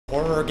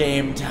Horror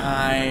game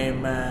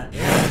time.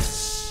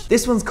 Yes.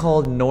 This one's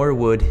called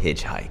Norwood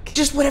Hitchhike.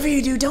 Just whatever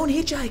you do, don't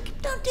hitchhike.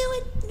 Don't do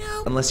it.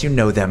 No. Unless you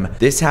know them.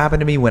 This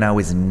happened to me when I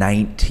was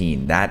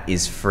 19. That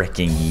is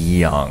freaking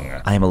young.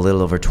 I am a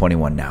little over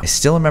 21 now. I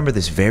still remember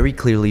this very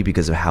clearly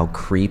because of how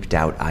creeped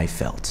out I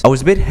felt. I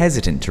was a bit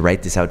hesitant to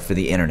write this out for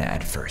the internet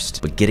at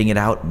first, but getting it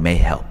out may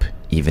help,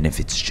 even if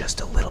it's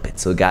just a little bit.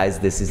 So guys,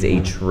 this is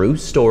a true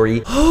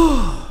story.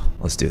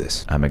 Let's do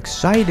this. I'm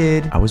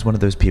excited. I was one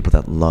of those people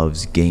that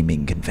loves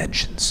gaming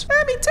conventions.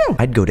 Me too.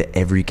 I'd go to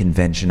every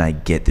convention I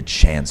get the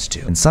chance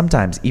to, and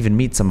sometimes even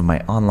meet some of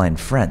my online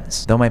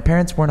friends, though my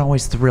parents weren't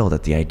always thrilled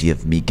at the idea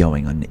of me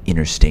going on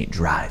interstate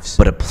drives.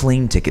 But a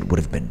plane ticket would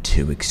have been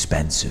too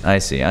expensive. I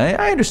see.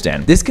 I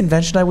understand. This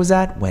convention I was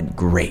at went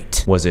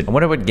great. Was it? I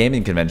wonder what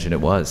gaming convention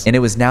it was. And it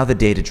was now the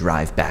day to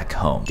drive back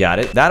home. Got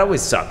it? That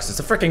always sucks. It's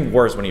the freaking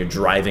worst when you're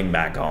driving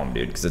back home,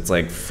 dude, because it's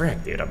like,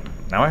 frick, dude,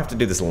 now I have to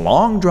do this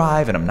long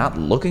drive and I'm not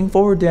looking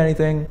forward to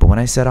anything. But when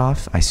I set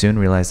off, I soon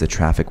realized the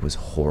traffic was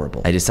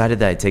horrible. I decided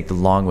that I'd take the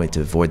long way to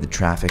avoid the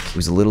traffic. It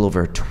was a little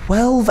over a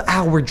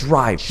 12-hour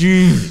drive.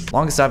 Jeez.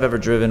 Longest I've ever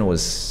driven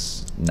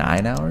was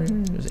 9 hours?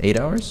 8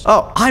 hours?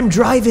 Oh, I'm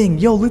driving.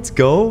 Yo, let's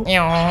go.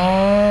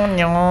 I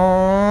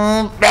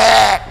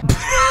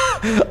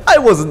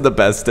wasn't the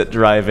best at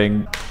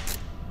driving.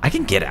 I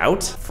can get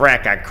out?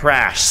 Frack, I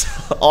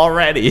crashed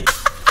already.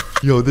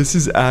 Yo, this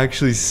is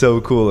actually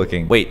so cool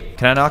looking. Wait,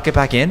 can I not get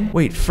back in?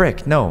 Wait,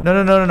 frick, no.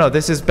 No.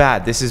 This is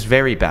bad. This is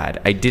very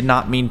bad. I did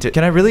not mean to.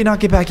 Can I really not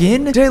get back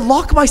in? Did I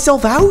lock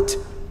myself out?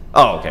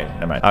 Oh, okay,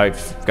 never mind. I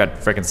got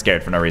freaking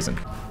scared for no reason.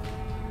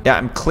 Yeah,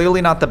 I'm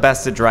clearly not the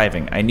best at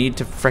driving. I need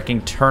to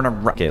freaking turn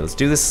around. Okay, let's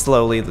do this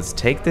slowly. Let's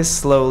take this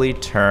slowly.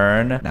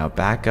 Turn. Now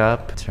back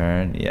up.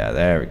 Turn. Yeah,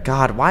 there we go.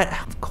 God, why?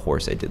 Of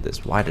course I did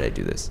this. Why did I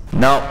do this?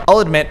 No, I'll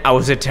admit I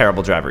was a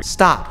terrible driver.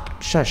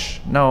 Stop. Shush.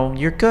 No,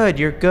 you're good.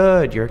 You're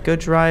good. You're a good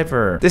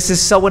driver. This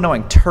is so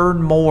annoying.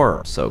 Turn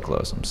more. So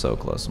close. I'm so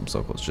close. I'm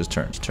so close. Just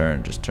turn. Just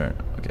turn. Just turn.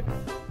 Okay.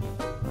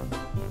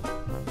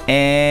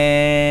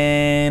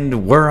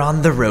 And we're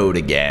on the road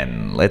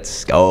again.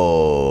 Let's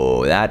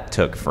go. That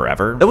took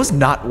forever. That was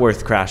not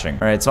worth crashing.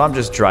 All right, so I'm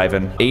just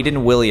driving.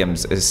 Aiden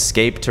Williams,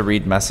 escape to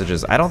read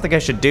messages. I don't think I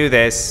should do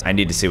this. I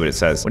need to see what it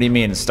says. What do you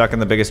mean? Stuck in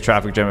the biggest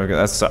traffic jam?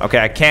 That's so, okay,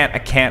 I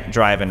can't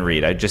drive and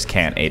read. I just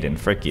can't, Aiden.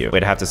 Frick you.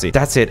 Wait, I have to see.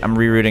 That's it. I'm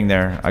rerouting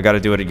there. I gotta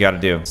do what you gotta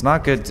do. It's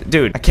not good.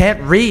 Dude, I can't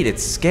read.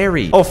 It's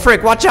scary. Oh,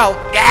 frick. Watch out.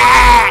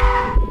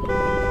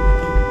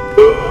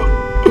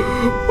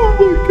 Oh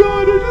my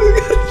God.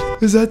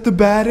 Is that the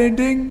bad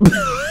ending? No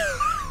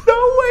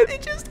way,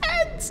 it just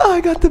ends. Oh,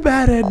 I got the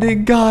bad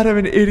ending. God, I'm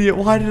an idiot.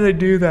 Why did I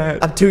do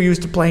that? I'm too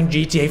used to playing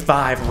GTA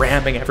 5,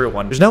 ramming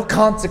everyone. There's no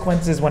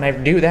consequences when I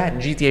do that in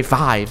GTA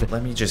 5.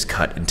 Let me just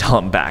cut until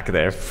I'm back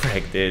there.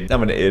 Frick, dude.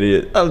 I'm an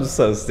idiot. I'm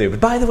so stupid.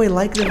 By the way,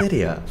 like the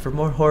video for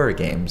more horror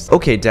games.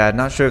 Okay, Dad,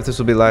 not sure if this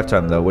will be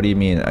lifetime, though. What do you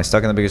mean? I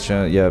stuck in the biggest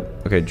channel? Yeah.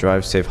 Okay,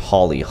 drive safe.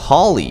 Holly.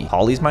 Holly?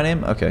 Holly's my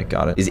name? Okay,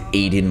 got it. Is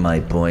Aiden my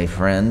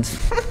boyfriend?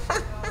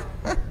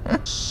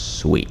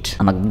 Sweet.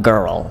 I'm a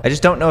girl. I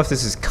just don't know if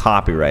this is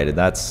copyrighted.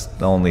 That's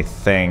the only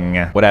thing.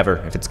 Whatever.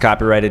 If it's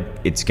copyrighted,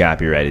 it's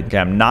copyrighted. Okay,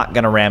 I'm not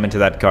gonna ram into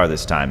that car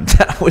this time.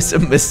 That was a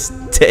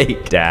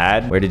mistake.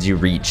 Dad, where did you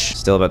reach?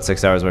 Still about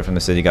 6 hours away from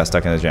the city. Got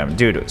stuck in the jam.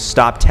 Dude,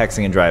 stop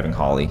texting and driving,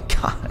 Holly.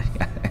 God,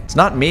 it's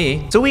not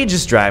me. So we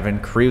just driving,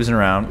 cruising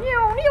around.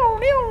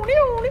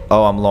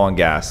 Oh, I'm low on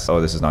gas.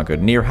 Oh, this is not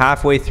good. Near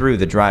halfway through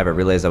the drive, I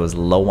realized I was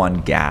low on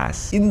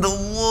gas. In the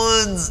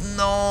woods.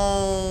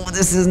 No,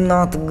 this is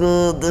not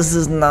good. This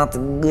is not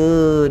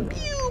good.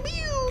 Pew,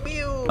 pew,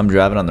 pew. I'm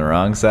driving on the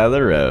wrong side of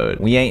the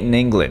road. We ain't in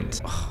England.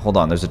 Hold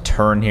on, there's a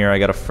turn here. I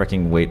gotta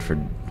freaking wait for...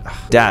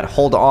 Dad,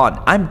 hold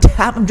on. I'm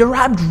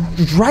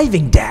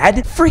driving,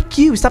 Dad. Frick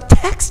you. Stop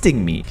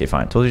texting me. Okay,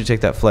 fine. Told you to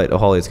take that flight. Oh,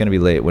 Holly, it's gonna be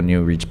late when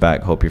you reach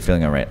back. Hope you're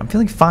feeling all right. I'm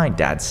feeling fine,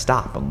 Dad.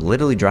 Stop. I'm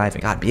literally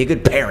driving. God, be a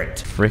good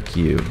parent. Frick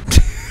you.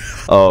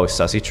 Oh,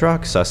 sussy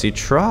truck. Sussy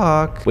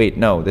truck. Wait,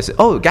 no. This is...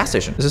 Oh, gas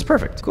station. This is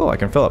perfect. Cool, I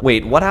can fill up.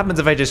 Wait, what happens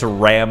if I just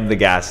ram the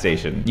gas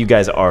station? You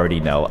guys already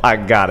know. I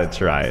gotta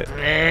try it.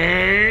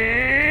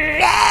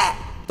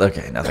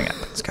 Okay, nothing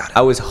happens. Got it.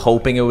 I was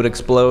hoping it would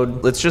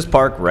explode. Let's just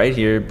park right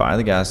here by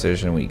the gas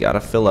station. We gotta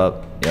fill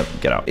up. Yep,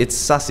 get out. It's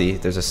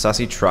sussy. There's a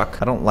sussy truck.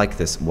 I don't like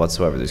this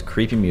whatsoever. There's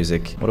creepy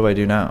music. What do I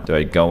do now? Do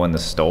I go in the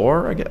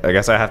store? I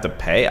guess I have to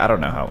pay. I don't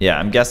know how. Yeah,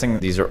 I'm guessing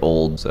these are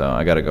old, so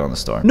I gotta go in the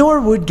store.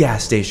 Norwood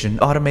gas station.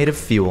 Automated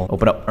fuel.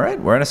 Open up. All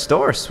right, we're in a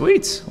store.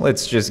 Sweet.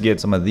 Let's just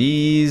get some of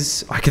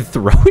these. I can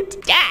throw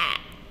it? Yeah.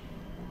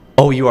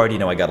 Oh, you already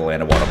know I gotta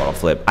land a water bottle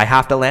flip. I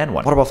have to land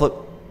one. Water bottle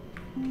flip.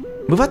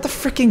 Move out the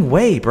freaking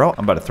way, bro.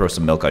 I'm about to throw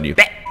some milk on you.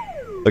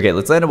 Okay,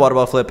 let's land a water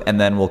bottle flip,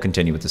 and then we'll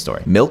continue with the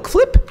story. Milk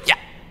flip? Yeah.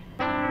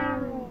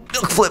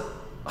 Milk flip.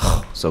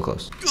 Oh, so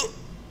close.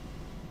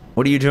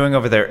 What are you doing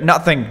over there?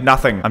 Nothing,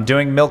 nothing. I'm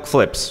doing milk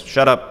flips.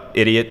 Shut up,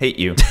 idiot. Hate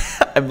you.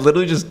 I'm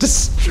literally just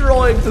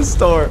destroying the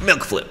store.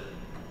 Milk flip.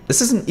 This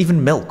isn't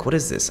even milk. What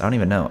is this? I don't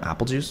even know.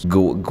 Apple juice?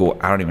 Go.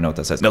 I don't even know what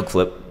that says. Milk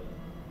flip.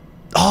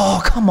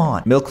 Oh, come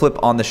on. Milk flip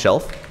on the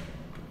shelf.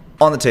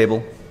 On the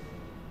table.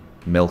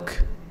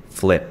 Milk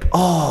flip.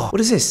 Oh, what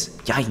is this?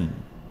 Yine.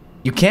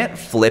 You can't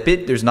flip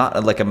it. There's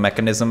not like a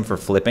mechanism for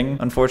flipping,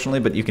 unfortunately,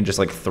 but you can just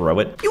like throw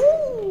it.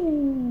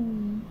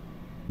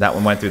 That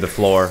one went through the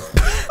floor.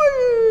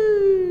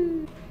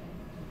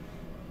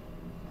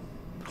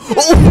 Oh!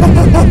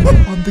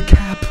 On the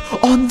cap.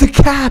 On the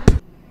cap.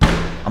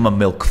 I'm a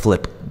milk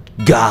flip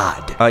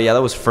god. Oh yeah,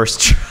 that was first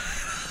try.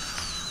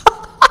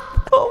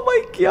 Oh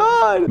my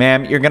god.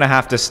 Ma'am, you're gonna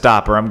have to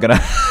stop or I'm gonna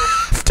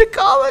have to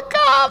call the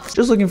cops.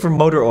 Just looking for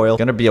motor oil.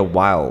 Gonna be a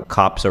while.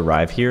 Cops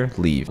arrive here,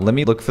 leave. Let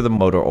me look for the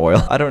motor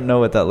oil. I don't know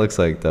what that looks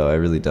like though. I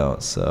really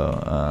don't.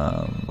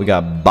 So, we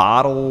got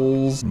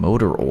bottles.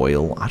 Motor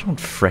oil. I don't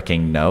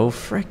fricking know.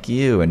 Frick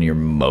you and your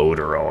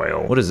motor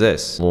oil. What is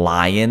this?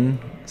 Lion.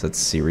 Is that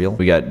cereal?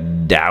 We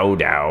got Dow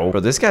Dow.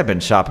 Bro, this guy been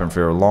shopping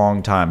for a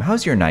long time.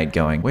 How's your night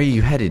going? Where are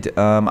you headed?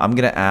 I'm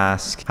gonna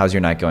ask, how's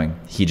your night going?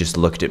 He just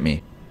looked at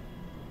me.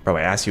 Bro,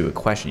 I asked you a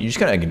question. You just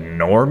gonna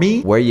ignore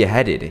me? Where you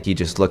headed? He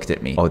just looked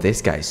at me. Oh, this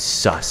guy's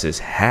sus as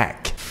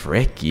heck.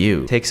 Frick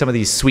you. Take some of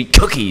these sweet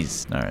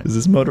cookies. All right. Is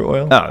this motor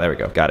oil? Oh, there we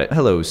go. Got it.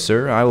 Hello,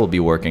 sir. I will be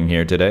working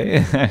here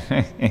today.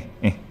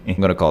 I'm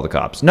gonna call the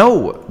cops.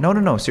 No. No, no,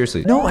 no.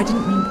 Seriously. No, I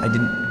didn't mean,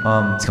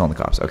 He's calling the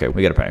cops. Okay,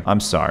 we gotta pay.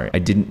 I'm sorry. I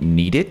didn't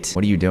need it.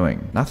 What are you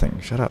doing? Nothing.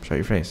 Shut up. Shut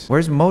your face.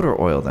 Where's motor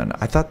oil then?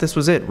 I thought this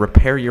was it.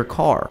 Repair your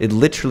car. It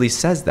literally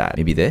says that.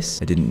 Maybe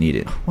this? I didn't need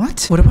it.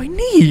 What? What do I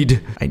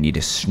need? I need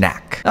a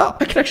snack. Oh,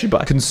 I can actually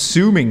buy.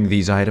 Consuming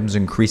these items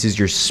increases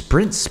your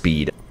sprint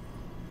speed.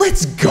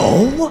 Let's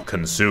go.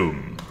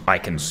 Consume. I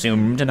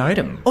consumed an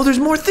item. Oh, there's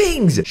more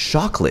things.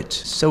 Chocolate,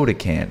 soda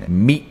can,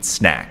 meat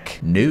snack,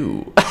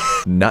 new.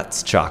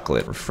 Nuts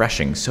chocolate,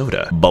 refreshing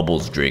soda,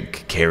 bubbles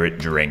drink, carrot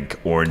drink,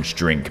 orange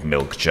drink,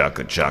 milk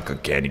chocolate,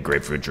 chocolate candy,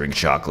 grapefruit drink,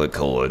 chocolate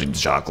cola,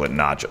 chocolate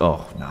nacho.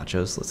 Oh,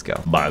 nachos. Let's go.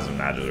 Buy some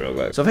nachos real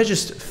quick. So if I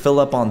just fill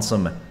up on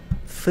some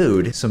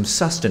food, some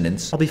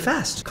sustenance, I'll be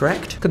fast,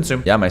 correct?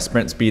 Consume. Yeah, my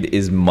sprint speed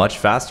is much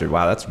faster.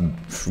 Wow, that's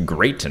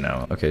great to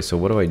know. Okay, so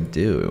what do I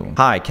do?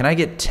 Hi, can I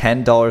get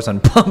 $10 on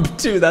pump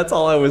 2? That's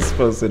all I was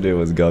supposed to do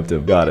was go up to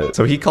him. Got it.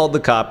 So he called the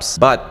cops,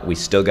 but we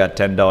still got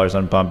 $10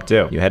 on pump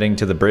 2. You heading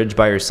to the bridge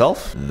by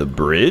yourself? The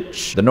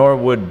bridge? The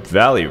Norwood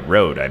Valley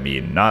Road, I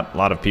mean. Not a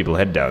lot of people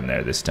head down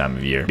there this time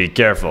of year. Be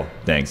careful.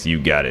 Thanks, you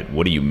got it.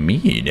 What do you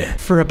mean?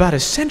 For about a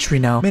century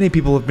now, many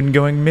people have been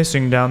going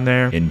missing down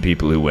there. And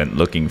people who went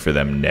looking for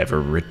them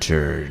never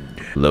returned.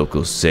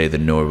 Locals say the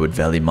Norwood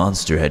Valley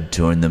monster had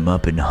torn them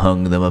up and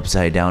hung them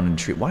upside down in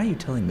tree. Why are you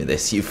telling me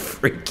this, you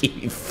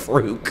freaky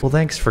fruit? Well,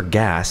 thanks for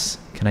gas.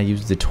 Can I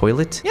use the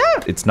toilet? Yeah.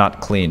 It's not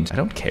cleaned. I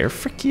don't care.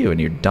 Frick you and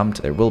you're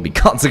dumped. There will be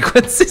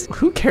consequences.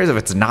 Who cares if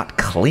it's not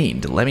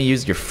cleaned? Let me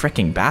use your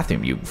fricking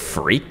bathroom, you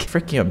freak.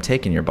 Frick you, I'm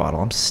taking your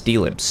bottle. I'm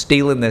stealing.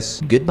 Stealing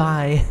this.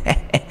 Goodbye.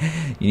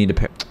 You need a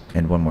pair.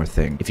 And one more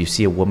thing. If you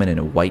see a woman in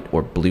a white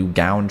or blue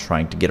gown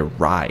trying to get a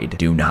ride,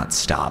 do not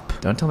stop.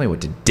 Don't tell me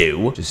what to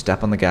do. Just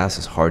step on the gas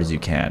as hard as you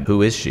can.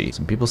 Who is she?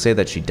 Some people say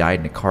that she died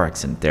in a car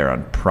accident there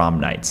on prom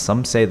night.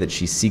 Some say that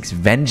she seeks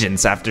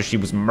vengeance after she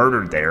was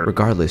murdered there.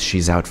 Regardless,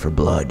 she's out for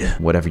blood.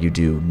 Whatever you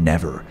do,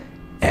 never,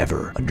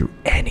 ever, under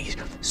any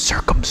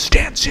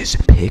circumstances,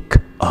 pick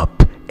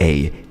up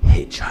a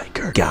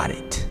hitchhiker. Got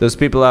it. Those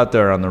people out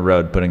there on the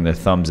road putting their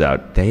thumbs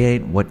out, they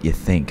ain't what you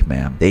think,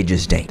 ma'am. They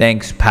just ain't.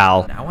 Thanks,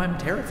 pal. Now I'm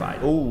terrified.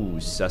 Oh,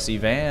 sussy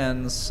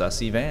vans,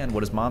 sussy van.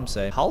 What does mom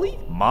say? Holly?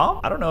 Mom?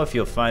 I don't know if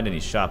you'll find any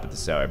shop at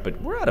this hour, but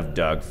we're out of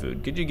dog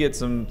food. Could you get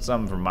some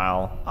for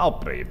Mile? I'll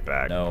pay it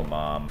back. No,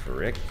 mom.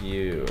 Frick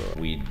you.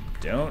 We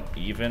don't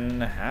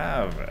even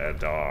have a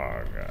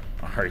dog.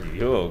 Are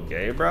you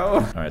okay, bro?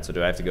 All right, so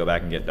do I have to go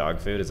back and get dog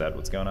food? Is that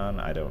what's going on?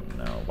 I don't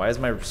know. Why is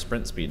my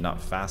sprint speed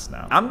not fast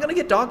now? I'm gonna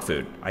get dog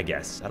food, I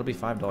guess. That'll be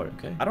 $5,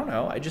 okay? I don't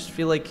know, I just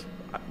feel like,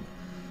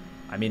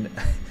 I mean,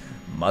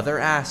 mother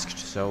asked,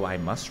 so I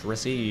must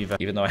receive.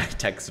 Even though I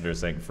texted her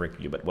saying frick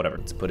you, but whatever.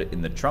 Let's put it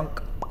in the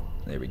trunk.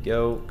 There we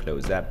go,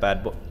 close that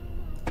bad boy.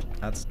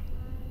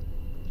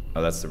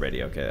 Oh, that's the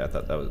radio. Okay, I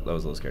thought that was a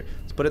little scary.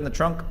 Let's put it in the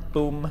trunk.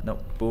 Boom. No,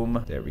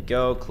 boom. There we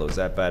go. Close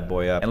that bad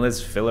boy up. And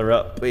let's fill her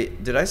up.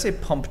 Wait, did I say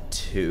pump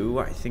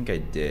 2? I think I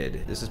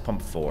did. This is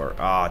pump 4.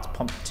 Ah, it's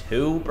pump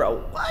 2, bro.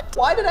 What?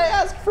 Why did I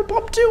ask for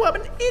pump 2? I'm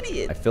an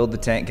idiot. I filled the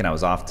tank and I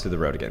was off to the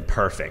road again.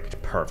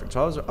 Perfect. Perfect.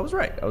 So I was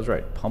right. I was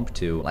right. Pump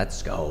 2.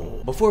 Let's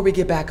go. Before we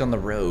get back on the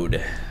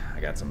road, I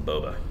got some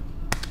boba.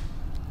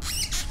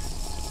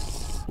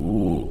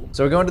 Ooh.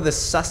 So we're going to the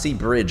Sussy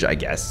Bridge, I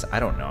guess.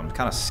 I don't know. I'm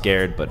kind of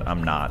scared, but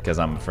I'm not because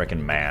I'm a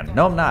freaking man.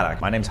 No, I'm not.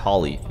 My name's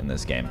Holly in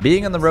this game.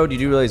 Being on the road, you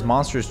do realize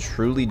monsters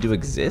truly do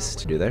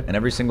exist, do they? And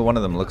every single one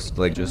of them looks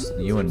like just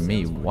you and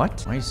me.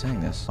 What? Why are you saying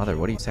this? Mother,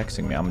 what are you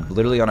texting me? I'm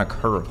literally on a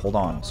curve. Hold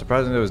on.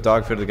 Surprisingly, there was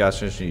dog food at the gas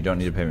station. You don't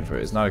need to pay me for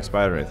it. It's not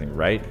expired or anything,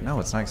 right? No,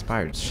 it's not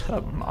expired. Shut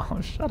up,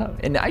 Mom. Shut up.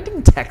 And I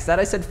didn't text that.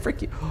 I said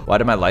frick you. Why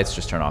did my lights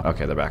just turn off?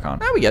 Okay, they're back on.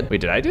 Now we good.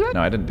 Wait, did I do that?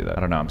 No, I didn't do that.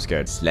 I don't know. I'm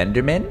scared.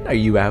 Slenderman, are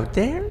you out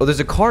there? Oh, there's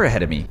a car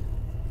ahead of me.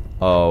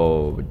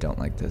 Oh, don't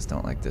like this,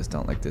 don't like this,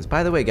 don't like this.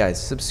 By the way, guys,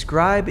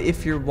 subscribe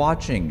if you're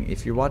watching.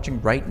 If you're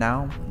watching right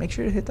now, make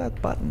sure to hit that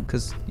button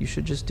because you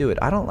should just do it.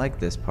 I don't like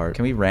this part.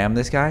 Can we ram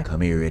this guy? Come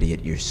here,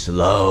 idiot. You're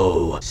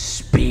slow.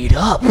 Speed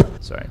up.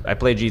 Sorry, I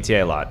play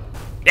GTA a lot.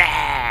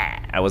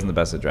 Yeah, I wasn't the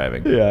best at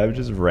driving. Yeah, I'm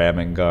just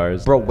ramming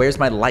cars. Bro, where's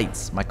my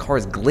lights? My car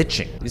is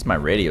glitching. At least my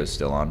radio's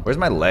still on. Where's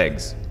my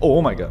legs?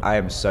 Oh my god. I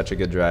am such a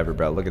good driver,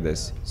 bro. Look at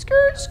this.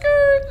 Skirt,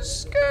 skirt,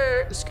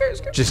 skirt, skirt,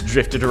 skirt. Just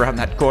drifted around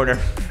that corner.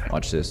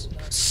 Watch this.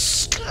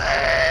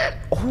 Skirt.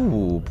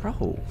 Oh,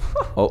 bro.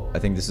 Oh, I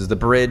think this is the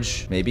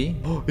bridge. Maybe.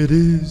 Oh, it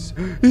is.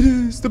 It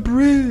is the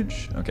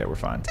bridge. Okay, we're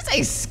fine. This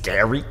ain't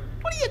scary.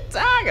 What are you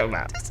talking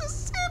about? This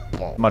is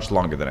simple. Much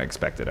longer than I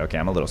expected. Okay,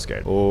 I'm a little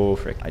scared. Oh,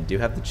 frick. I do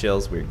have the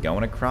chills. We're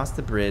going across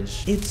the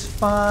bridge. It's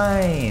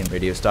fine.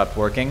 Radio stopped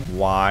working.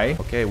 Why?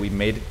 Okay, we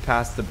made it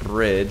past the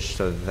bridge,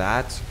 so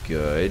that's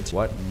good.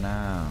 What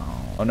now?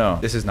 Oh no,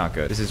 this is not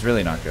good. This is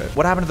really not good.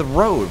 What happened to the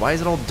road? Why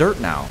is it all dirt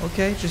now?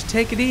 Okay, just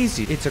take it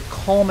easy. It's a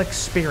calm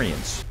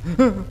experience.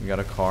 We got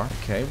a car.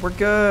 Okay, we're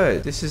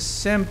good. This is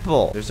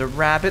simple. There's a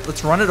rabbit.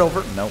 Let's run it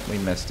over. Nope, we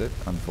missed it.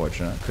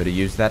 Unfortunate. Could have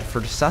used that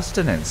for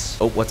sustenance.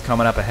 Oh, what's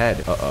coming up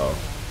ahead? Uh-oh.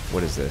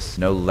 What is this?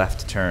 No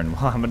left turn.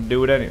 Well, I'm gonna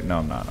do it anyway. No,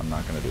 I'm not. I'm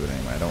not gonna do it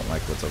anyway. I don't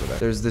like what's over there.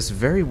 There's this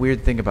very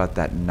weird thing about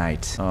that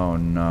night. Oh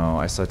no,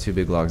 I saw two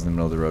big logs in the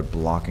middle of the road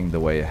blocking the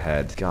way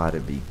ahead. Gotta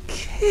be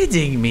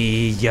kidding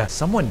me.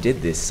 Someone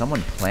did this.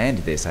 Someone planned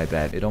this, I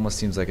bet. It almost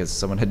seems like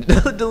someone had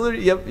delivered.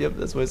 Yep,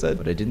 that's what I said.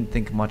 But I didn't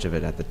think much of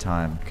it at the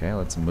time. Okay,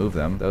 let's move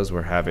them. Those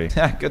were heavy.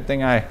 Good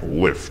thing I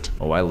lift.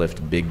 Oh, I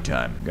lift big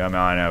time. Come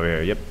on over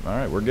here. Yep, all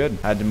right, we're good.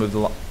 Had to move the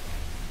log.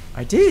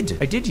 I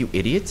did, you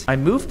idiot. I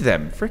moved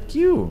them. Frick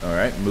you. All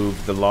right,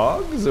 move the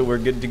logs. We're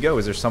good to go.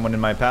 Is there someone in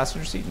my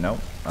passenger seat? No.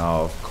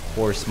 Oh, of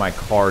course my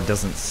car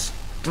doesn't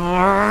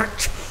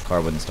start. Car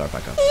wouldn't start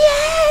back up.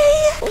 Yay!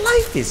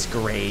 Life is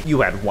great. You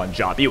had one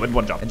job.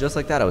 And just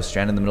like that, I was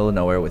stranded in the middle of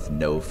nowhere with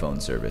no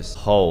phone service.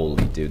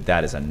 Holy dude,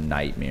 that is a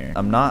nightmare.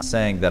 I'm not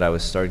saying that I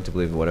was starting to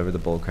believe whatever the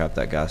bullcrap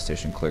that gas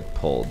station clerk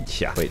pulled.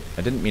 Yeah. Wait,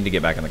 I didn't mean to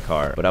get back in the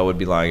car, but I would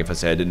be lying if I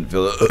say I didn't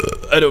feel it.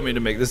 I don't mean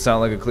to make this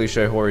sound like a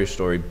cliche horror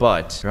story,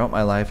 but throughout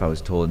my life, I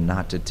was told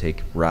not to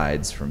take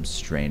rides from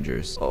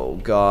strangers. Oh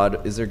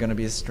God, is there gonna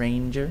be a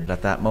stranger? But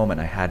at that moment,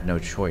 I had no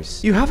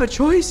choice. You have a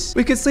choice.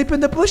 We could sleep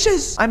in the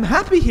bushes. I'm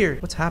happy here.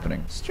 What's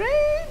happening?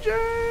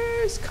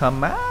 Strangers,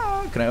 come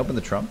out. Can I open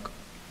the trunk?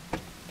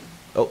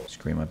 Oh,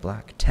 scream at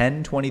black.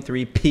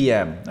 10:23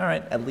 p.m. All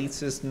right, at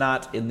least it's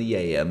not in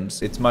the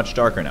AMs. It's much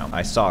darker now.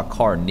 I saw a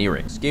car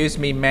nearing. Excuse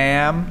me,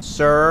 ma'am,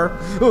 sir.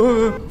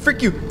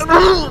 Frick you.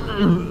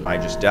 I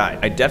just died.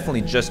 I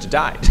definitely just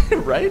died,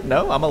 right?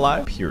 No, I'm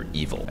alive. Pure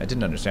evil. I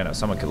didn't understand how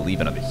someone could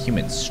leave another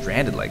human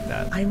stranded like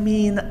that. I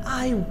mean,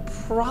 I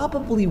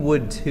probably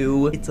would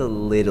too. It's a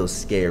little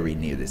scary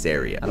near this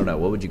area. I don't know.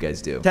 What would you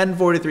guys do?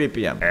 10:43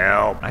 p.m.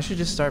 Help. I should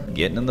just start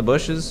getting in the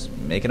bushes,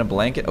 making a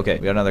blanket. Okay,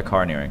 we got another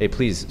car nearing. Hey,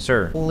 please,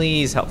 sir.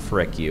 Please help.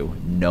 Frick you.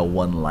 No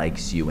one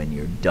likes you and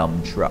your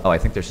dumb truck. Oh, I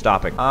think they're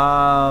stopping.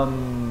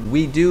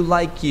 We do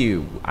like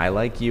you. I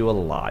like you a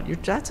lot.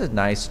 That's a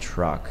nice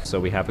truck. So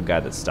we have a guy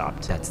that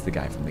stopped. That's the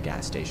guy from the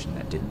gas station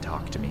that didn't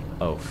talk to me.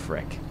 Oh,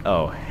 frick.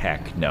 Oh,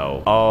 heck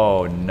no.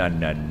 Oh,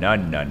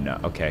 no.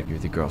 Okay, you're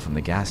the girl from the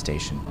gas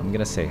station. I'm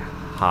gonna say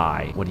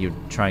hi. What are you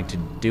trying to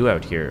do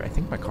out here? I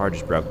think my car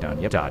just broke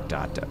down. Yep.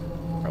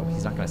 Bro,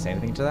 he's not gonna say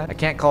anything to that? I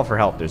can't call for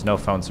help. There's no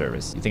phone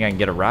service. You think I can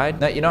get a ride?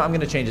 No, you know, I'm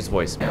gonna change his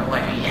voice. Where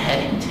are you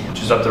heading to?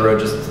 Just up the road,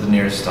 just to the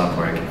nearest stop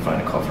where I can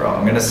find a call for help.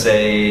 I'm gonna say...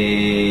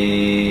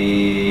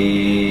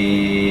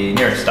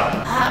 nearest stop.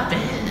 Hop in.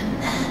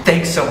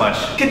 Thanks so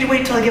much. Could you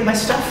wait till I get my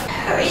stuff?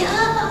 Hurry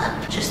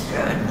up. Just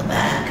throw it in the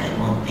back. I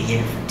won't be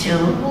here for too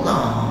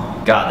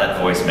long. God, that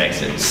voice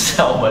makes it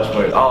so much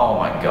worse. Oh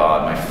my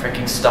God, my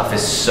freaking stuff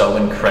is so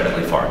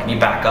incredibly far. Can you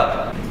back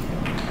up?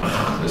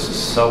 This is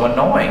so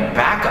annoying.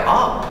 Back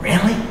up.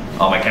 Really?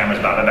 Oh, my camera's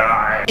about to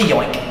die.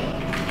 Yoink.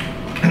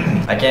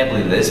 I can't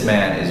believe this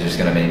man is just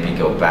gonna make me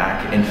go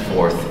back and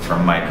forth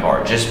from my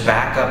car. Just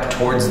back up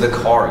towards the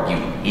car, you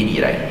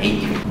idiot. I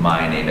hate you.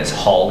 My name is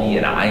Holly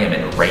and I am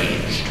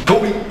enraged.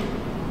 Kobe!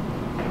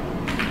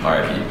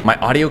 RIP. My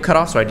audio cut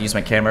off, so I had to use my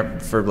camera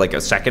for like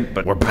a second,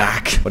 but we're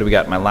back. What do we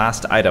got? My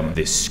last item,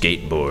 this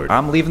skateboard.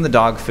 I'm leaving the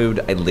dog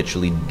food. I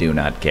literally do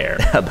not care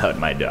about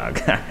my dog.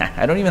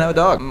 I don't even have a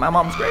dog. My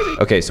mom's crazy.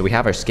 Okay, so we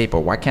have our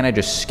skateboard. Why can't I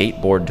just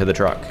skateboard to the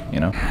truck,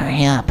 you know?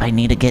 Hurry up. I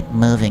need to get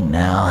moving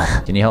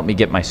now. Can you help me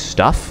get my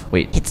stuff?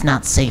 Wait. It's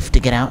not safe to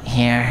get out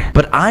here.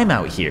 But I'm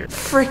out here.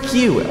 Frick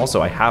you.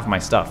 Also, I have my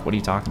stuff. What are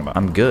you talking about?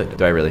 I'm good.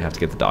 Do I really have to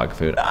get the dog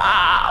food?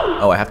 Ow!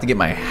 Oh, I have to get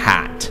my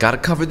hat. Gotta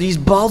cover these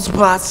bald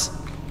spots.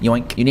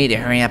 Yoink. You need to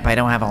hurry up. I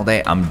don't have all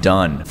day. I'm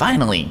done.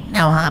 Finally.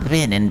 Now hop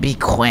in and be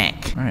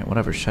quick. All right,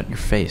 whatever. Shut your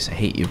face. I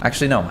hate you.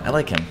 Actually, no. I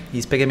like him.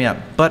 He's picking me up,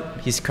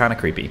 but he's kind of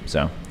creepy.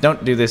 So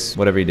don't do this.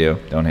 Whatever you do,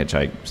 don't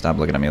hitchhike. Stop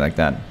looking at me like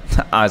that.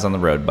 Eyes on the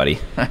road, buddy.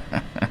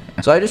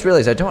 So I just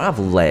realized I don't have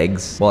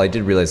legs. Well, I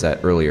did realize that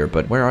earlier,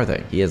 but where are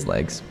they? He has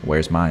legs.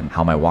 Where's mine?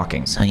 How am I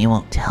walking? So you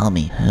won't tell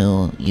me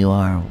who you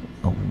are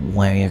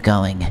where you're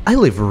going. I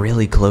live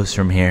really close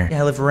from here.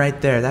 Yeah, I live right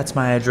there. That's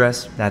my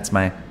address. That's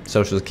my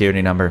social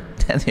security number.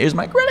 And here's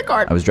my credit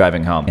card. I was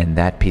driving home, and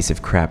that piece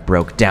of crap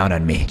broke down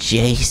on me.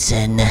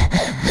 Jason.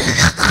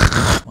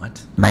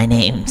 What? My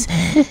name's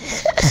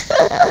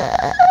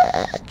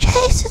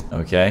Jason.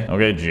 Okay.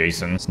 Okay,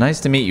 Jason. It's nice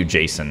to meet you,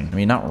 Jason. I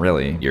mean, not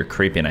really. You're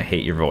creepy and I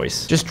hate your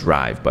voice. Just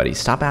drive, buddy.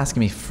 Stop asking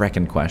me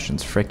frickin'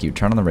 questions. Frick you.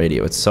 Turn on the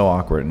radio. It's so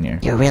awkward in here.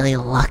 You're really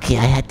lucky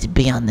I had to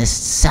be on this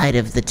side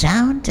of the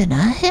town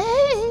tonight.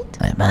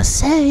 I must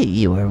say,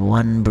 you were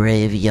one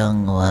brave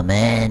young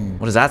woman.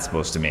 What is that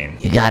supposed to mean?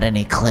 You got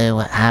any clue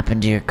what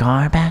happened to your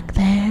car back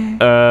there?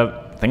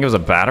 I think it was a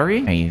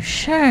battery? Are you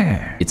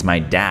sure? It's my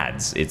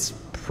dad's. It's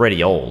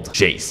pretty old.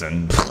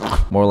 Jason.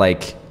 More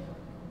like...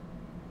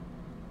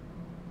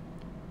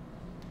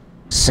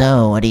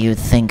 So, what do you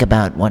think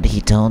about what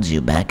he told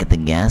you back at the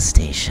gas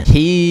station?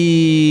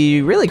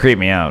 He really creeped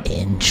me out.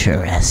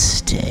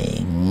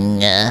 Interesting.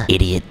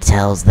 Idiot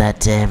tells that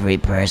to every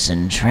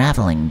person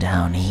traveling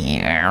down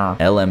here.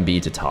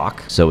 LMB to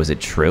talk. So is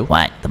it true?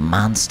 What, the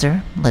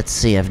monster? Let's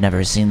see, I've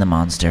never seen the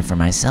monster for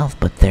myself,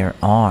 but there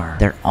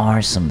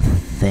are some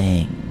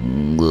things.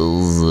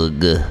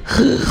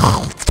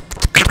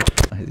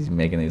 He's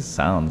making these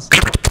sounds.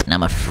 And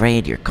I'm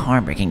afraid your car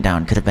breaking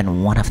down could have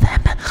been one of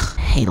them.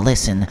 Hey,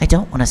 listen, I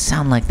don't want to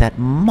sound like that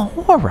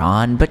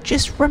moron, but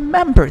just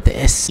remember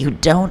this. You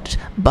don't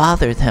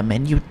bother them,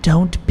 and you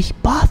don't be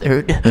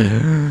bothered.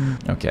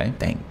 Okay,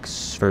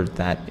 thanks for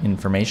that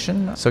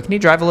information. So can you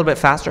drive a little bit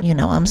faster? You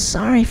know, I'm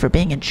sorry for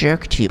being a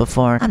jerk to you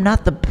before. I'm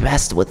not the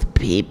best with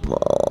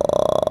people.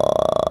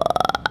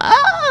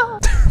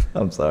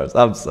 I'm sorry.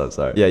 I'm so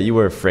sorry. Yeah, you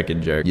were a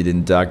frickin' jerk. You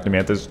didn't talk to me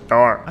at the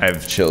store. I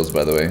have chills,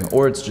 by the way.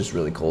 Or it's just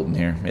really cold in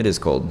here. It is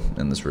cold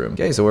in this room.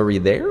 Okay, so are we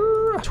there?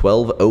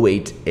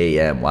 12:08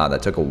 a.m. Wow,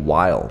 that took a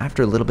while.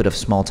 After a little bit of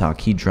small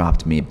talk, he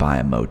dropped me by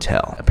a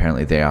motel.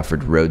 Apparently, they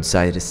offered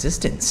roadside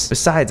assistance.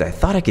 Besides, I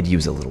thought I could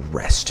use a little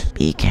rest.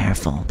 Be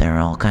careful. There are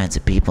all kinds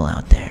of people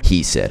out there.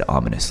 He said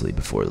ominously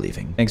before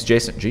leaving. Thanks,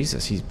 Jason.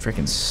 Jesus, he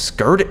freaking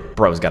skirted.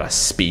 Bro's got a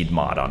speed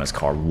mod on his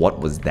car. What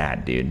was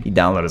that, dude? He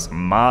downloaded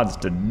some mods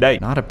today.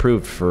 Not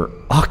approved for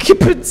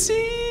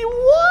occupancy.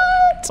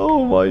 What?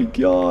 Oh my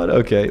god.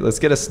 Okay, let's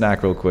get a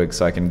snack real quick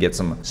so I can get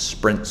some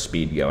sprint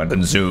speed going.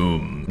 And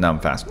zoom. Now I'm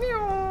fast.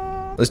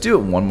 Let's do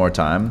it one more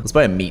time. Let's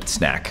buy a meat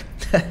snack.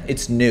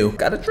 It's new.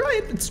 Gotta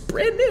try it. It's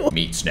brand new.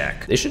 Meat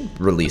snack. They should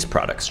release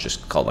products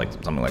just called like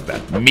something like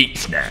that. Meat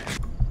snack.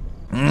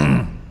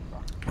 That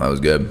was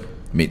good.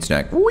 Meat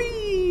snack.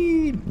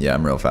 Whee! Yeah,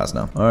 I'm real fast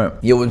now. All right.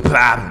 Yo, what's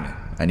poppin'?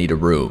 I need a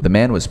room. The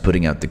man was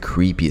putting out the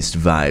creepiest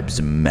vibes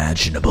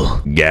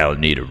imaginable. Gal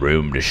need a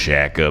room to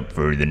shack up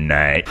for the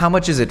night. How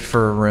much is it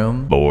for a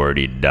room?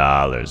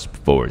 $40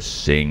 for a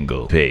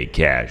single. Pay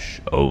cash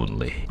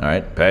only. All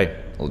right, pay.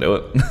 We'll do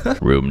it.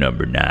 Room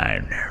number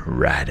 9,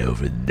 right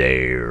over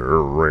there.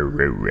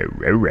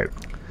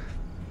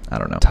 I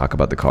don't know. Talk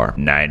about the car.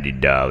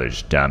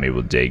 $90. Tommy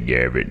will take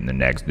care of it in the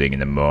next thing in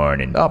the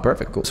morning. Oh,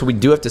 perfect. Cool. So we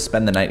do have to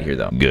spend the night here,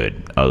 though.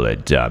 Good. I'll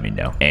let Tommy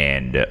know.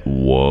 And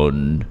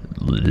one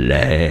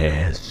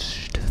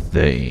last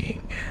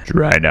thing.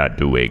 Try not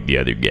to wake the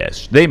other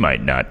guests. They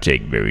might not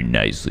take very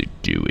nicely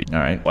to it.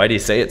 All right. Why do you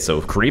say it so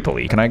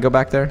creepily? Can I go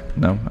back there?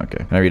 No?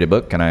 Okay. Can I read a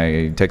book? Can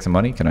I take some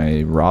money? Can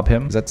I rob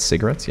him? Is that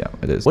cigarettes? Yeah,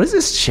 it is. What is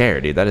this chair,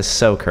 dude? That is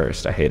so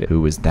cursed. I hate it.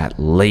 Who is that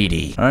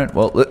lady? All right.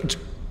 Well,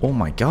 oh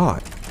my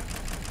god.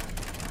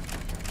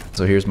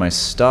 So here's my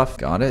stuff.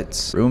 Got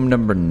it. Room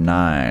number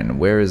 9.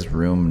 Where is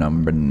room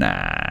number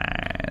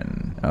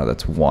 9? Oh,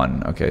 that's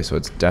 1. Okay, so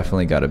it's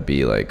definitely got to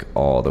be like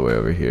all the way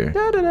over here.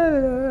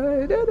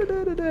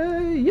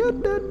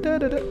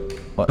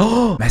 What?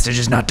 Oh, message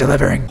is not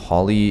delivering.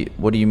 Holly,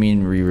 what do you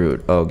mean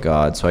reroute? Oh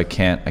god, so I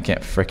can't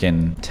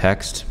frickin'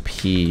 text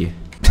P.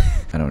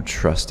 I don't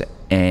trust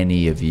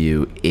any of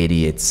you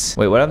idiots.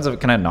 Wait, what happens if,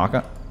 can I knock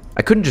on?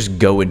 I couldn't just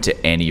go into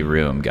any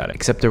room, got it.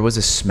 Except there was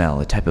a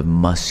smell, a type of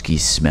musky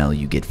smell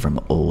you get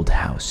from old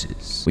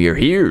houses. We are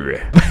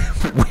here.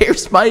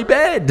 Where's my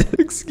bed?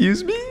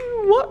 Excuse me?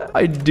 What?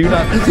 I do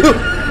not.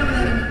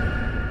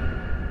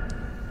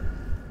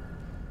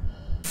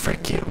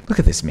 Frick you. Look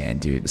at this man,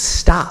 dude.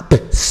 Stop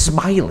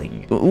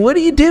smiling. What are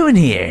you doing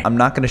here? I'm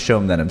not gonna show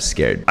him that I'm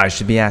scared. I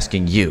should be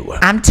asking you.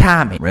 I'm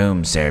Tommy.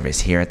 Room service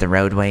here at the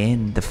Roadway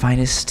Inn, the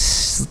finest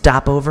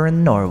stopover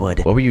in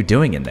Norwood. What were you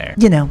doing in there?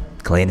 You know,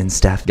 cleaning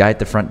stuff. Guy at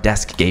the front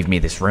desk gave me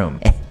this room.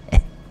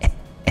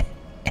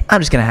 I'm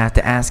just gonna have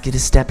to ask you to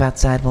step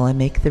outside while I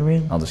make the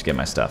room. I'll just get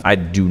my stuff. I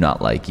do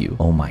not like you.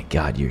 Oh my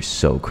god, you're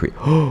so creepy.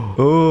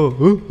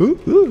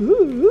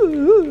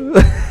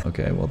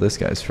 Okay, well this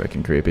guy's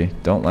freaking creepy.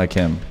 Don't like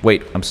him.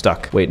 Wait, I'm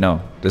stuck. Wait,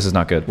 no, this is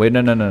not good. Wait,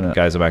 no.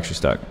 Guys, I'm actually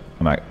stuck.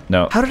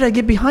 No. How did I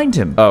get behind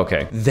him? Oh,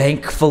 okay.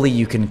 Thankfully,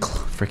 you can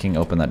freaking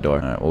open that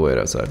door. All right, we'll wait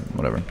outside.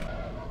 Whatever.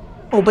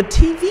 Oh, but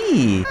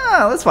TV.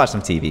 Ah, let's watch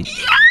some TV.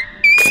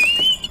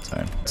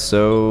 Sorry.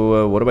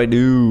 so what do I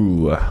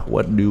do?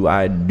 What do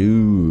I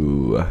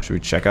do? Should we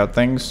check out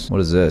things?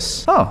 What is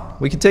this? Oh,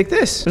 we can take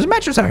this. There's a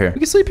mattress out here. We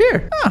can sleep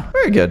here. Ah,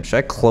 very good. Should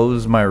I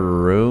close my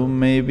room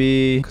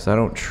maybe? Because I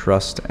don't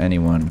trust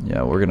anyone.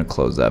 Yeah, we're gonna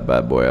close that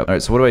bad boy up. All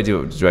right, so what do I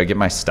do? Do I get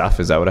my stuff?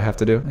 Is that what I have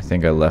to do? I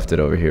think I left it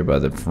over here by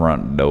the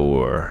front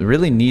door. You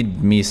really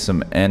need me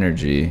some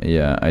energy.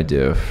 Yeah, I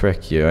do.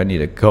 Frick you. I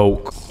need a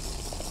Coke.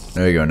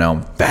 There you go. Now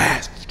I'm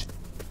fast.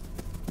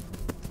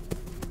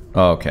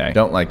 Okay.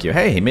 Don't like you.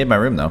 Hey, he made my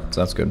room though,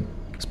 so that's good.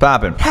 It's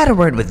popping. Had a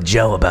word with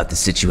Joe about the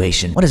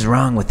situation. What is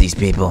wrong with these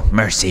people?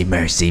 Mercy,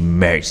 mercy,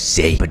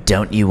 mercy. But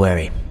don't you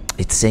worry.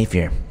 It's safe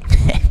here.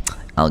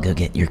 I'll go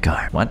get your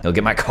car. What? He'll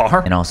get my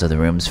car? And also the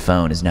room's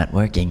phone is not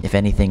working. If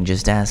anything,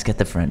 just ask at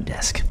the front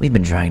desk. We've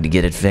been trying to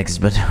get it fixed,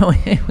 but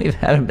we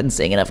haven't been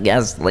seeing enough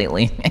guests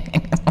lately.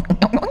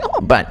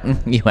 But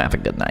you have a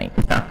good night.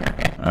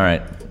 All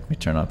right. Let me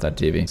turn off that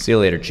TV. See you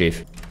later,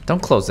 Chief.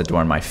 Don't close the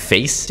door in my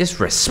face.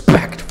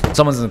 Disrespect.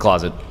 Someone's in the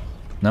closet.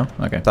 No?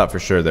 Okay. Thought for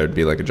sure there'd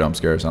be like a jump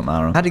scare or something. I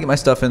don't know. Had to get my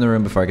stuff in the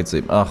room before I could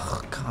sleep.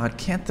 Oh, God.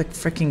 Can't the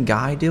freaking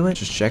guy do it?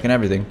 Just checking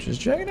everything.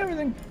 Just checking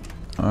everything.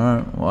 All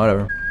right.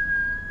 Whatever.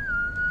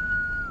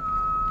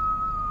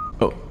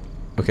 Oh.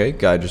 Okay.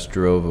 Guy just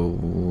drove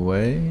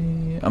away.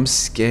 I'm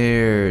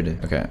scared.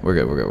 Okay. We're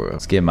good. We're good. We're good.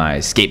 Let's get my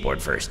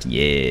skateboard first.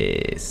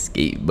 Yeah.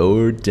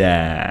 Skateboard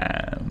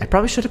time. I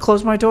probably should have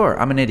closed my door.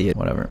 I'm an idiot.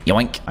 Whatever.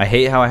 Yoink. I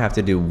hate how I have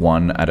to do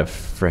one at a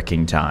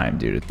freaking time,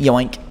 dude.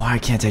 Yoink. Why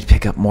can't I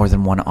pick up more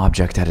than one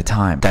object at a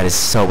time? That is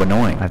so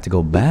annoying. I have to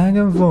go back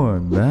and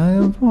forth, back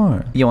and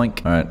forth.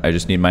 Yoink. All right. I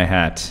just need my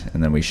hat,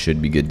 and then we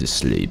should be good to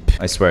sleep.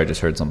 I swear I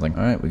just heard something.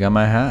 All right. We got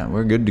my hat.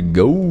 We're good to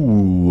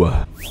go.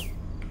 All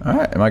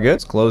right. Am I good?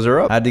 Let's close her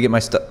up. I had to get my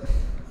stuff.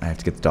 I have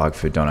to get the dog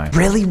food, don't I?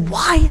 Really?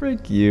 Why?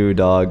 Frick you,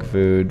 dog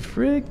food.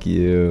 Frick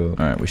you.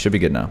 All right, we should be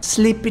good now.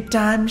 Sleepy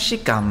time she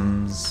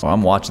comes. Oh,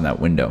 I'm watching that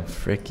window.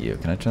 Frick you.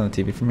 Can I turn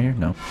the TV from here?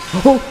 No.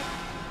 Oh!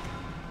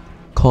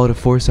 Call it a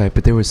foresight,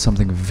 but there was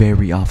something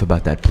very off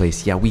about that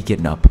place. Yeah, we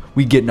getting up.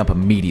 We getting up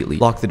immediately.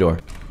 Lock the door.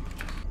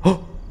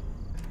 Oh!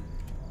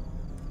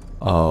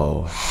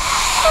 Oh.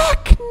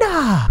 Heck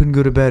nah! Couldn't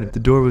go to bed. The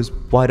door was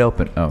wide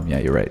open. Oh, yeah,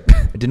 you're right.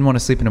 I didn't want to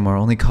sleep anymore.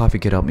 Only coffee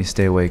could help me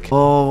stay awake.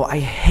 Oh, I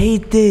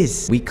hate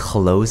this. We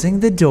closing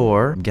the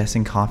door. I'm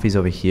guessing coffee's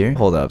over here.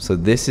 Hold up. So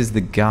this is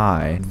the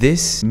guy.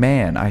 This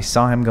man, I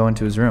saw him go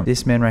into his room.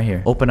 This man right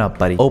here. Open up,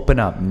 buddy. Open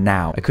up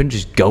now. I couldn't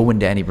just go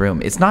into any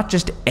room. It's not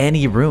just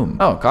any room.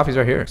 Oh, coffee's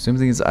right here.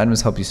 Assuming these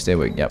items help you stay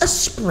awake. Yep.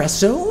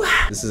 Espresso?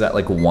 This is at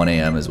like 1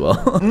 a.m. as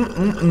well.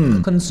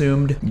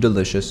 Consumed.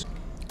 Delicious.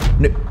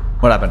 No.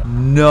 What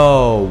happened?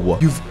 No.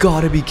 You've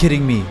got to be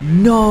kidding me.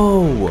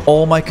 No.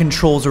 All my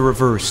controls are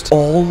reversed.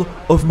 All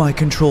of my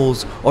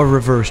controls are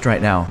reversed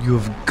right now. You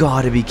have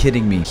got to be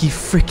kidding me. He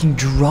freaking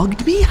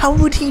drugged me? How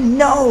would he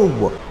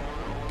know?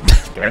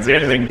 Can't see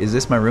anything. Is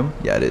this my room?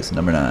 Yeah, it is.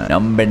 Number 9.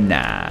 Number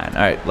 9. All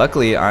right.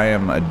 Luckily, I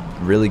am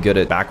really good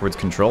at backwards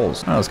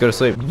controls. All right, let's go to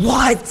sleep.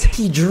 What?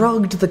 He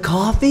drugged the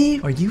coffee?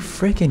 Are you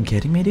freaking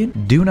kidding me,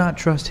 dude? Do not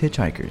trust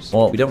hitchhikers.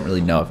 Well, we don't really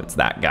know if it's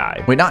that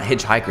guy. Wait, not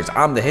hitchhikers.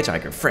 I'm the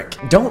hitchhiker. Frick.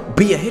 Don't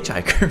be a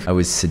hitchhiker. I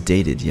was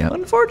sedated, yeah.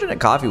 Unfortunate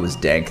coffee was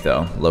dank,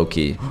 though. Low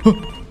key.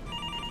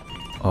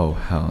 Oh,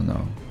 hell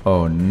no.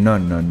 Oh, no,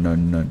 no, no,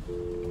 no.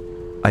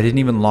 I didn't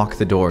even lock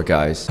the door,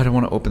 guys. I don't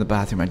want to open the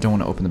bathroom. I don't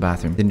want to open the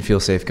bathroom. Didn't feel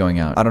safe going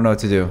out. I don't know what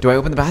to do. Do I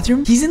open the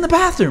bathroom? He's in the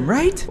bathroom,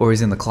 right? Or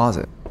he's in the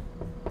closet.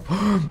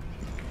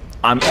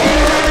 I'm...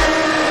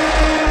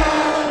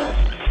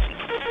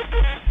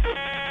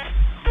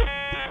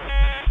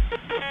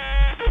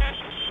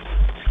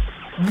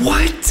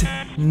 What?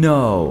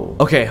 No.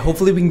 Okay,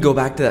 hopefully we can go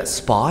back to that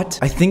spot.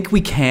 I think we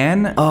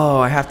can. Oh,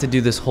 I have to do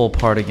this whole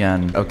part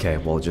again. Okay,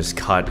 we'll just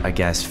cut, I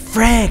guess.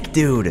 Frick,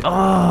 dude. Oh,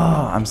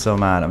 I'm so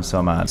mad. I'm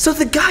so mad. So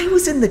the guy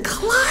was in the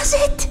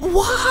closet?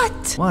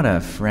 What? What a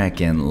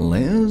frickin'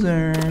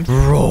 loser.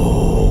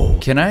 Bro.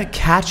 Can I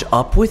catch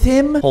up with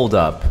him? Hold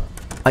up.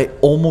 I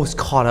almost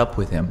caught up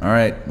with him. All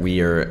right,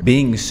 we are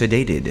being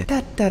sedated.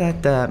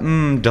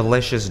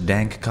 Delicious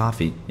dank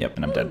coffee. Yep,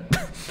 and I'm dead.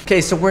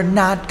 Okay, so we're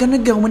not gonna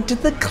go into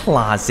the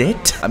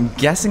closet. I'm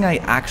guessing I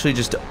actually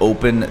just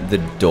open the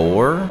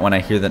door when I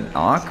hear the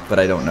knock, but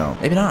I don't know.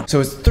 Maybe not. So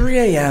it's 3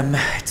 a.m.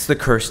 It's the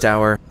cursed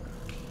hour.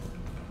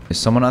 Is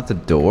someone at the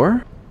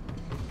door?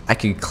 I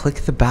can click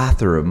the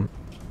bathroom.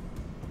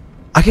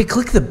 I could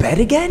click the bed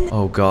again?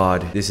 Oh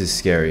God, this is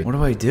scary. What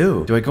do I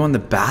do? Do I go in the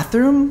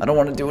bathroom? I don't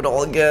want to do it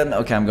all again.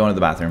 Okay, I'm going to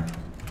the bathroom.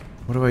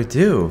 What do I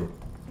do?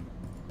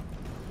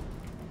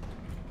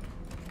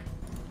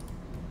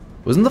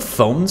 Wasn't the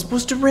phone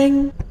supposed to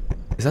ring?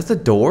 Is that the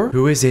door?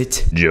 Who is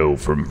it? Joe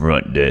from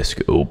front desk,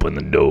 open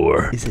the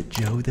door. Is it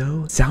Joe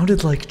though?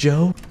 Sounded like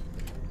Joe.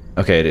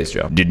 Okay, it is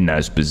Joe. Didn't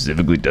I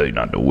specifically tell you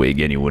not to wake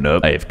anyone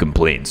up? I have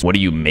complaints. What are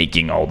you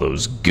making all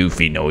those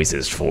goofy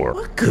noises for?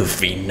 What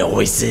goofy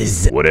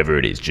noises? Whatever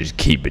it is, just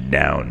keep it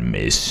down,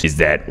 miss. Is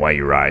that why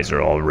your eyes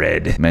are all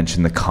red?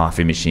 Mention the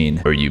coffee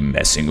machine. Are you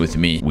messing with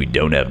me? We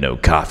don't have no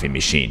coffee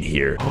machine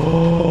here.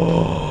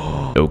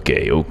 Oh.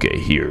 Okay,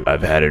 here.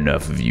 I've had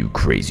enough of you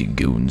crazy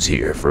goons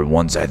here. For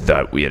once I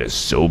thought we had a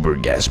sober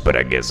guest, but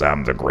I guess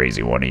I'm the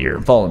crazy one here.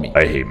 Follow me.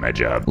 I hate my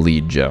job.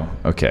 Lead Joe.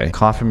 Okay.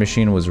 Coffee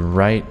machine was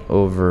right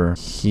over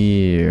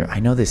here. I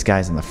know this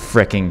guy's in the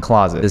frickin'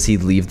 closet. Does he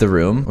leave the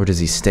room or does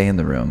he stay in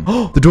the room?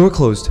 Oh, the door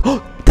closed.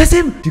 Oh, that's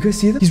him. Do you guys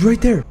see that? He's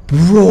right there.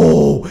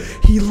 Bro,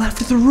 he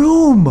left the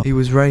room. He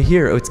was right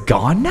here. Oh, it's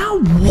gone now?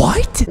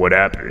 What? What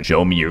happened?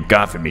 Show me your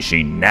coffee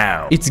machine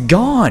now. It's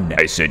gone.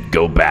 I said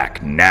go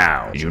back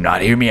now. Did you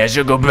not hear me? I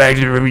said go back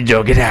to the room.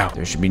 Joe, get out.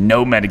 There should be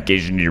no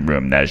medication in your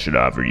room. That should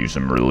offer you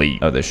some relief.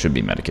 Oh, there should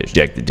be medication.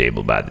 Check the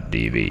table by the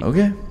TV.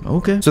 Okay.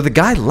 So the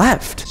guy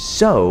left.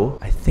 So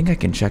I think I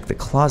can check the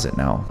closet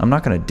now. I'm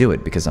not gonna do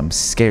it because I'm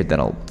scared that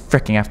I'll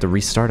freaking have to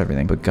restart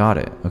everything. But got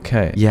it.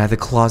 Okay. Yeah, the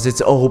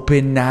closet's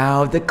open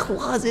now. The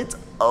closet's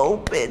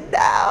open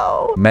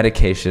now.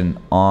 Medication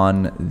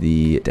on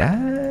the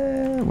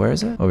where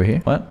is it? Over here?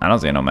 What? I don't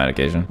see no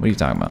medication. What are you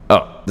talking about?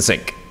 Oh, the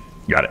sink.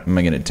 Got it. Am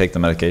I gonna take the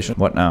medication?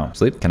 What now?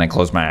 Sleep? Can I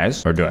close my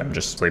eyes? Or do I'm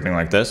just sleeping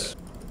like this?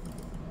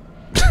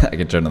 I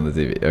can turn on the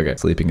TV. Okay.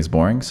 Sleeping is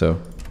boring, so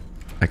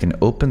I can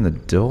open the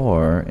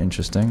door.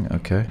 Interesting.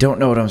 Okay. Don't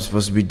know what I'm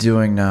supposed to be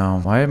doing now.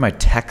 Why are my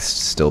texts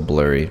still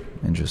blurry?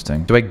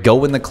 Interesting. Do I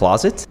go in the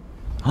closet?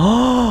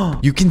 Oh,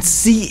 you can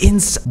see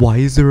inside. Why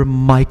is there a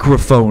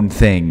microphone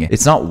thing?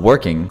 It's not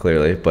working,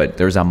 clearly, but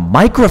there's a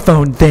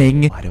microphone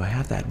thing. Why do I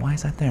have that? Why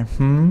is that there?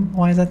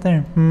 Why is that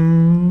there?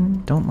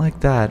 Don't like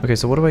that. Okay,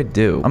 so what do I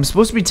do? I'm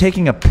supposed to be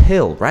taking a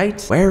pill,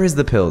 right? Where is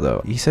the pill,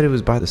 though? He said it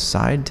was by the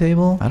side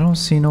table. I don't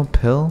see no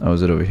pill. Oh,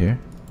 is it over here?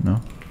 No.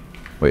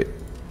 Wait.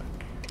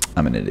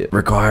 I'm an idiot.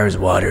 Requires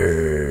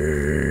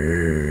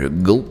water.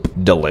 Gulp.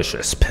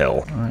 Delicious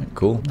pill. All right,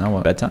 cool. Now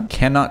what? Bedtime?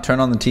 Cannot turn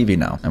on the TV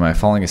now. Am I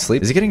falling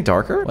asleep? Is it getting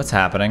darker? What's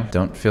happening?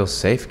 Don't feel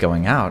safe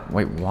going out.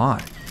 Wait,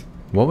 why?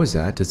 What was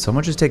that? Did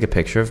someone just take a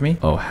picture of me?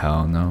 Oh,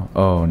 hell no.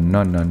 Oh,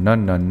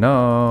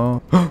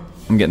 no.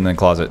 I'm getting in the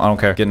closet. I don't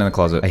care. Getting in the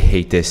closet. I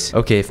hate this.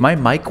 Okay, if my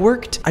mic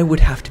worked, I would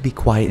have to be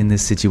quiet in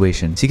this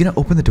situation. Is he gonna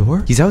open the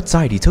door? He's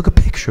outside. He took a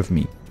picture of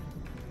me.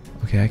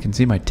 Okay, I can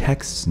see my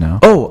texts now.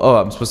 Oh,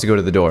 I'm supposed to go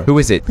to the door. Who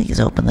is it? Please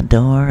open the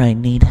door. I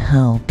need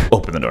help.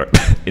 Open the door.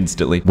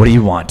 Instantly. What do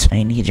you want?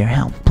 I need your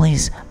help.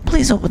 Please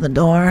open the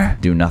door.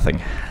 Do nothing.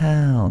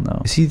 Hell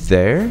no. Is he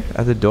there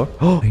at the door?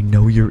 Oh, I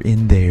know you're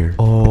in there.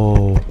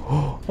 Oh,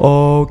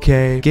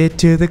 okay. Get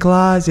to the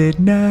closet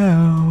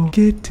now.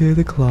 Get to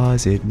the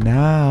closet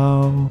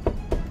now.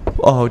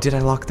 Oh, did I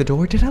lock the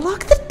door? Did I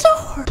lock the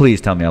door? Please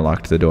tell me I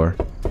locked the door.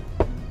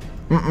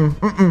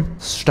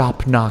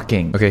 Stop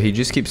knocking. Okay, he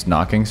just keeps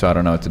knocking, so I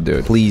don't know what to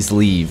do. Please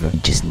leave. I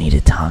just need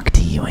to talk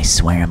to you. I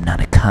swear I'm not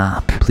a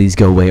cop. Please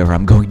go away or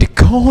I'm going to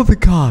call the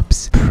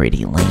cops.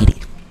 Pretty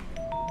lady.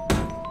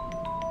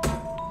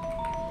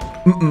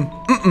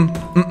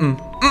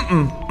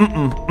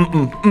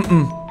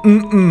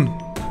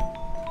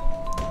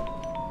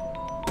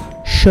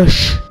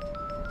 Shush.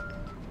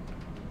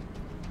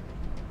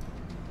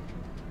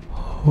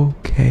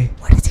 Okay.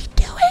 What is he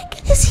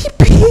doing? Is he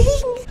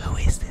peeing? Who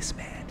is this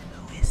man?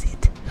 Who is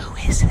it? Who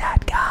is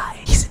that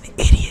guy? He's an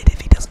idiot if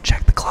he doesn't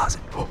check the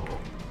closet.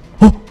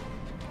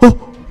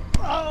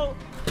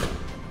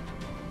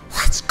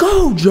 Let's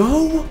go,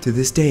 Joe! To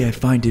this day, I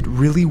find it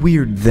really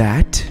weird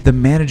that the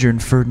manager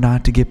inferred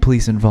not to get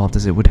police involved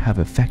as it would have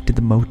affected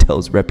the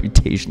motel's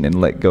reputation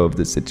and let go of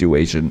the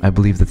situation. I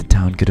believe that the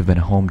town could have been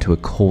home to a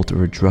cult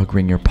or a drug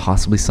ring or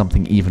possibly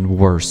something even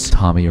worse.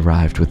 Tommy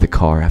arrived with the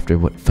car after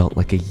what felt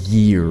like a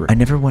year. I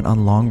never went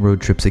on long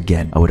road trips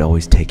again. I would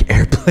always take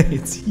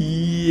airplanes.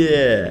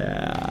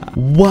 Yeah.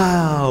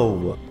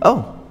 Wow.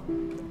 Oh.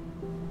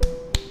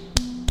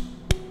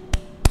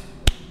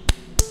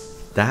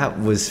 That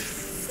was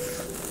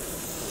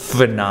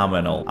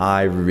phenomenal.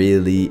 I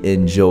really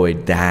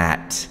enjoyed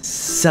that.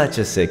 Such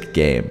a sick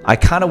game. I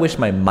kind of wish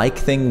my mic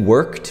thing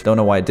worked. Don't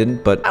know why it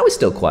didn't, but I was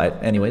still quiet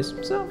anyways,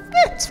 so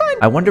it's fine.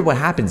 I wonder what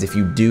happens if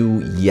you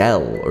do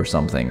yell or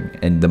something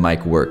and the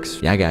mic works.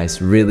 Yeah, guys,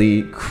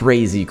 really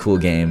crazy cool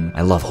game.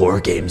 I love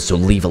horror games, so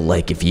leave a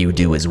like if you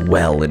do as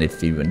well, and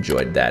if you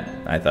enjoyed that.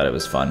 I thought it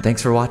was fun.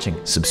 Thanks for watching.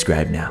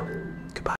 Subscribe now.